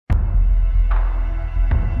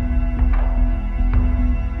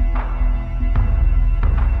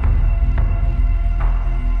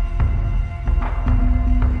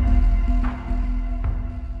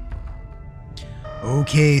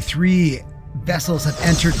Okay, 3 vessels have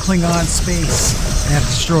entered Klingon space and have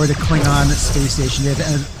destroyed a Klingon space station. They have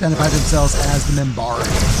identified themselves as the Minbari.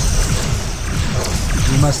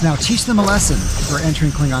 We must now teach them a lesson for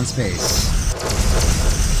entering Klingon space.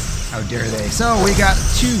 How dare they? So we got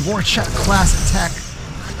 2 Vorcha-class attack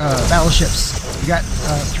battleships. We got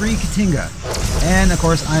 3 Katinga. And of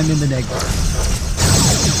course, I'm in the Negbar.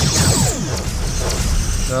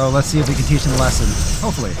 So let's see if we can teach them a lesson.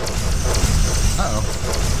 Hopefully. Uh-oh.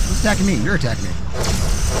 Who's attacking me? You're attacking me.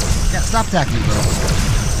 Yeah, stop attacking me, bro.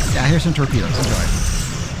 Yeah, here's some torpedoes. Enjoy.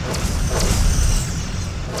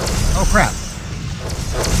 Oh, crap.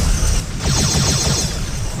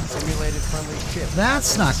 Simulated friendly ship.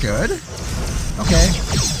 That's not good. Okay.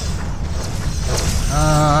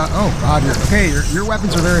 Oh, God. Your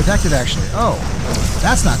weapons are very effective, actually. Oh,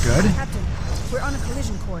 that's not good. Captain, we're on a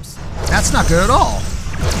collision course. That's not good at all.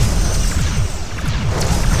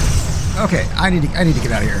 Okay, I need to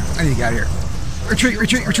get out of here. I need to get out of here. Retreat,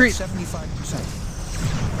 retreat, retreat.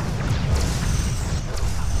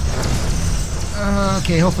 75%.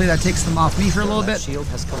 Okay, hopefully that takes them off me for a little bit. Shield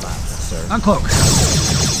has collapsed, sir. Uncloak.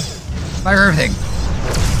 Fire everything.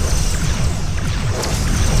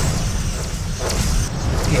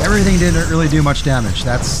 Okay, everything didn't really do much damage.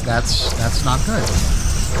 That's not good.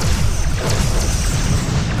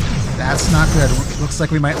 That's not good. Looks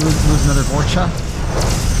like we might lose another Vorcha.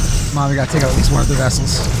 Come on, we gotta take out at least one of their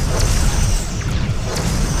vessels.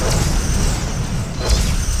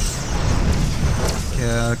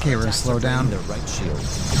 Okay, we're gonna slow down. The right shield.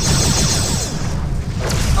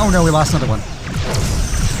 Oh no, we lost another one.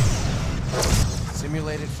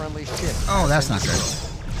 Simulated friendly ship. Oh, that's not good.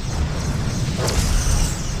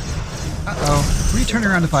 Uh-oh. Who are you turning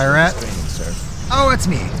around to fire at? Oh, it's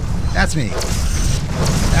me. That's me.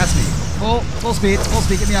 That's me. Full speed. Full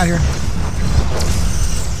speed. Get me out of here.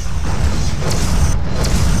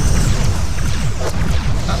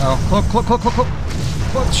 Uh-oh. Cloak.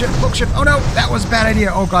 Cloak ship. Oh no, that was a bad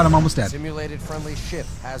idea. Oh god, I'm almost dead. Simulated friendly ship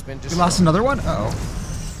has been destroyed. We lost another one? Uh-oh.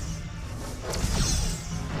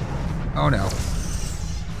 Oh no.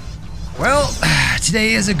 Well,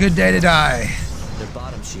 today is a good day to die. Their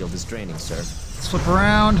bottom shield is draining, sir. Let's flip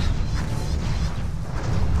around.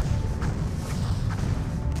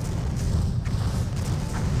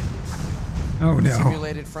 Oh no.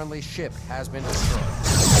 Simulated friendly ship has been destroyed.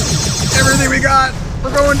 Everything we got!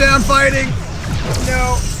 We're going down fighting!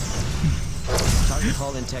 No. Target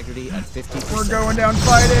hull integrity at 50%. We're going down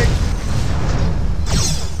fighting!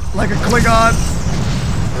 Like a Klingon!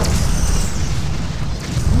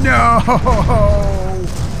 No!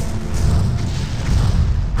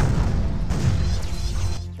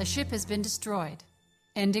 The ship has been destroyed.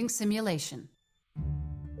 Ending simulation.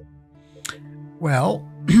 Well,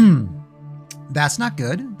 that's not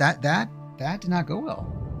good. That did not go well.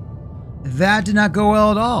 That did not go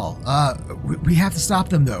well at all. We have to stop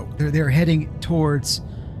them though. They're heading towards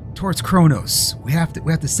Kronos. We have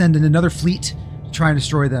to send in another fleet to try and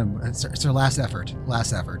destroy them. It's our last effort.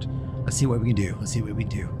 Last effort. Let's see what we can do. Let's see what we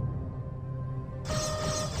can do.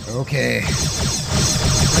 Okay.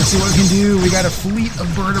 Let's see what we can do. We got a fleet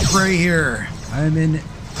of bird of prey here. I am in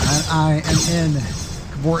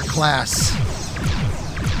Cavort class.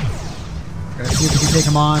 Gotta see if we can take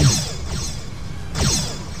them on.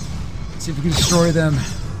 See if we can destroy them.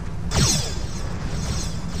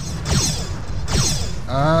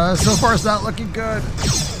 So far it's not looking good.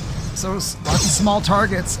 So lots of small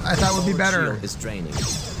targets. I thought would be better. Shield is draining.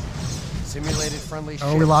 Simulated friendly ship.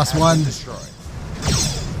 Oh, we lost has one. been destroyed.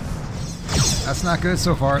 That's not good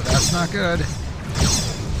so far. That's not good.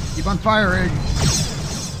 Keep on firing.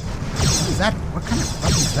 What is that? What kind of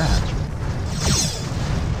weapon is that?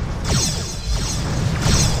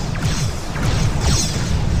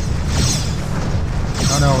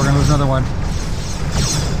 Oh no, we're gonna lose another one.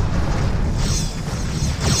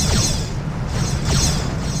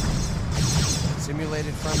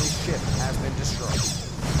 Simulated friendly ship has been destroyed.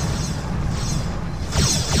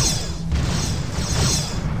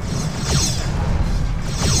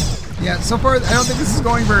 Yeah, so far I don't think this is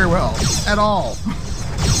going very well at all.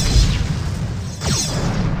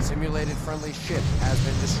 Simulated friendly ship has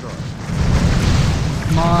been destroyed.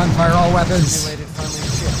 Come on, fire all weapons. Simulated friendly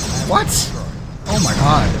ship has What? been destroyed. Oh my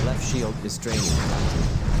god. The left shield is draining.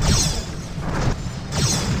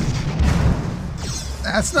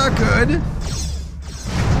 That's not good.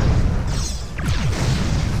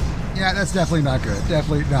 Yeah, that's definitely not good.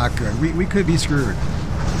 Definitely not good. We could be screwed.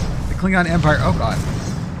 The Klingon Empire. Oh god.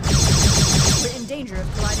 We're in danger of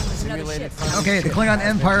colliding with another Simulated ship. friendly Okay, the ship Klingon has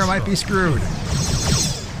been Empire might be destroyed. screwed. I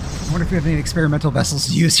wonder if we have any experimental vessels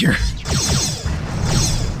to use here.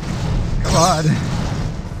 Come on.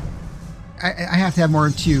 I have to have more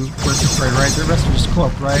than 2 birds of prey, right? The rest are just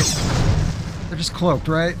cloaked, right? They're just cloaked,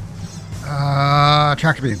 right?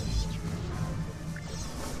 Tractor beam.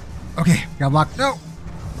 Okay, got locked. No!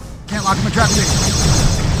 Can't lock him in tractor beam.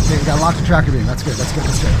 Okay, we got locked in tractor beam. That's good, that's good,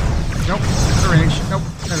 that's good. Nope, out of range. Nope,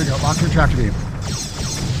 there we go. Locked in tractor beam.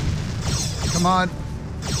 Come on.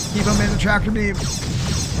 Keep him in the tractor beam.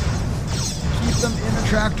 Keep them in the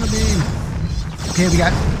tractor beam. Okay, we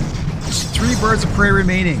got 3 birds of prey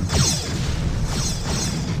remaining.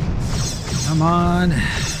 Come on.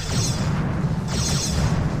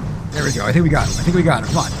 There we go. I think we got him. I think we got him.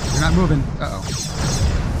 Come on. You're not moving. Uh-oh.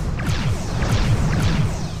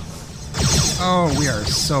 Oh, we are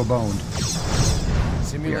so boned.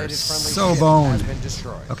 We are so boned.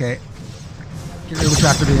 Okay. Get rid of the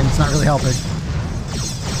tractor beam. It's not really helping.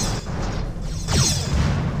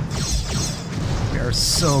 We are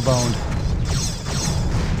so boned.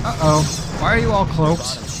 Uh-oh. Why are you all cloaked?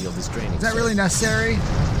 Is that really necessary?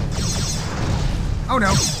 Oh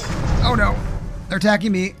no. Oh no. They're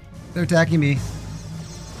attacking me. They're attacking me.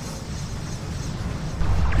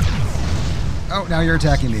 Oh, now you're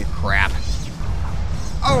attacking me. Crap.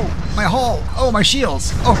 Oh, my hull. Oh, my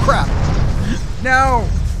shields. Oh, crap. No.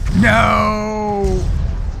 No.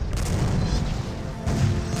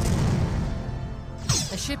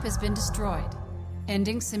 The ship has been destroyed.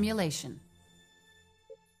 Ending simulation.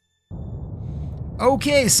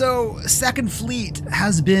 Okay, so Second Fleet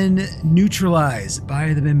has been neutralized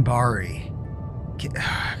by the Minbari.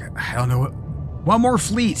 I don't know what. One more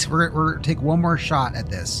fleet. We're gonna take one more shot at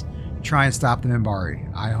this. Try and stop the Minbari.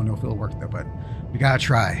 I don't know if it'll work though, but we gotta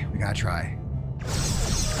try. We gotta try.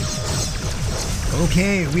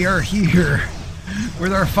 Okay, we are here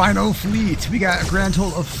with our final fleet. We got a grand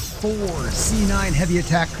total of 4 C9 heavy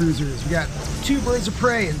attack cruisers. We got 2 birds of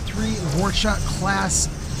prey and 3 Vorkshot class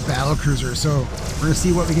battle cruisers. So we're gonna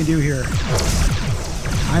see what we can do here.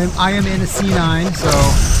 I am in a C9,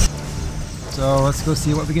 so let's go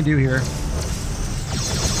see what we can do here.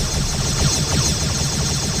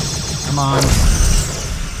 Come on.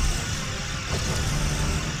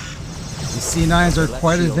 The C9s are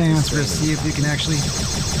quite advanced. We're going to see if we can actually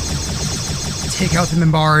take out the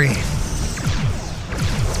Minbari.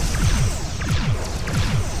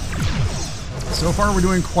 So far, we're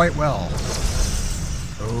doing quite well.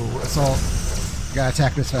 Oh, assault. We gotta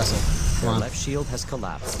attack this vessel. Come on. Their left shield has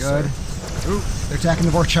collapsed. Good. Ooh, they're attacking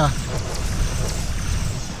the Vorkshot.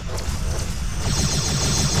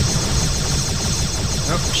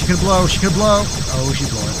 Oh, she could blow. She could blow. Oh, she's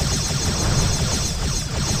blowing.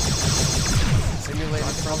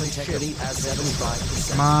 Simulated from integrity at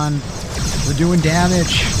 75%. Come on. We're doing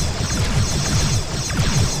damage.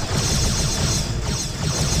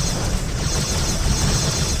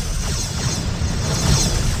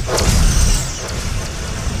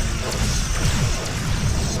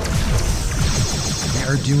 They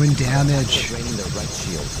are doing damage. Draining their right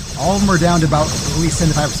shield. All of them are down to about at least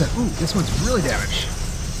 75%. Ooh, this one's really damaged.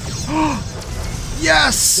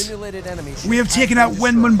 Yes! Simulated enemy ship We have taken out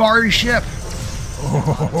one Minbari ship.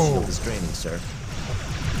 Oh. Shield is draining, sir.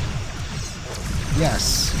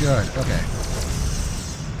 Yes, good. Okay.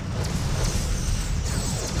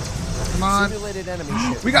 Come on. Simulated enemy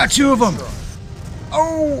ship. We got 2 of them.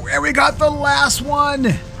 Oh, and we got the last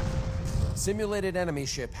one. Simulated enemy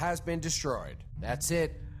ship has been destroyed. That's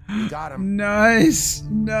it. We got him. Nice,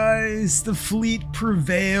 nice. The fleet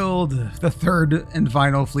prevailed. The third and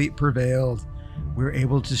final fleet prevailed. We were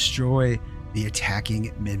able to destroy the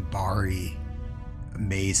attacking Minbari.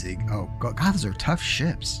 Amazing. Oh, God, those are tough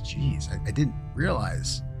ships. Jeez, I didn't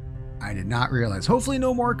realize. I did not realize. Hopefully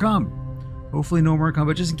no more come. Hopefully no more come.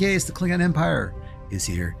 But just in case, the Klingon Empire is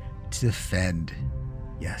here to defend.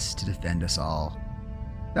 Yes, to defend us all.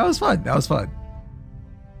 That was fun. That was fun.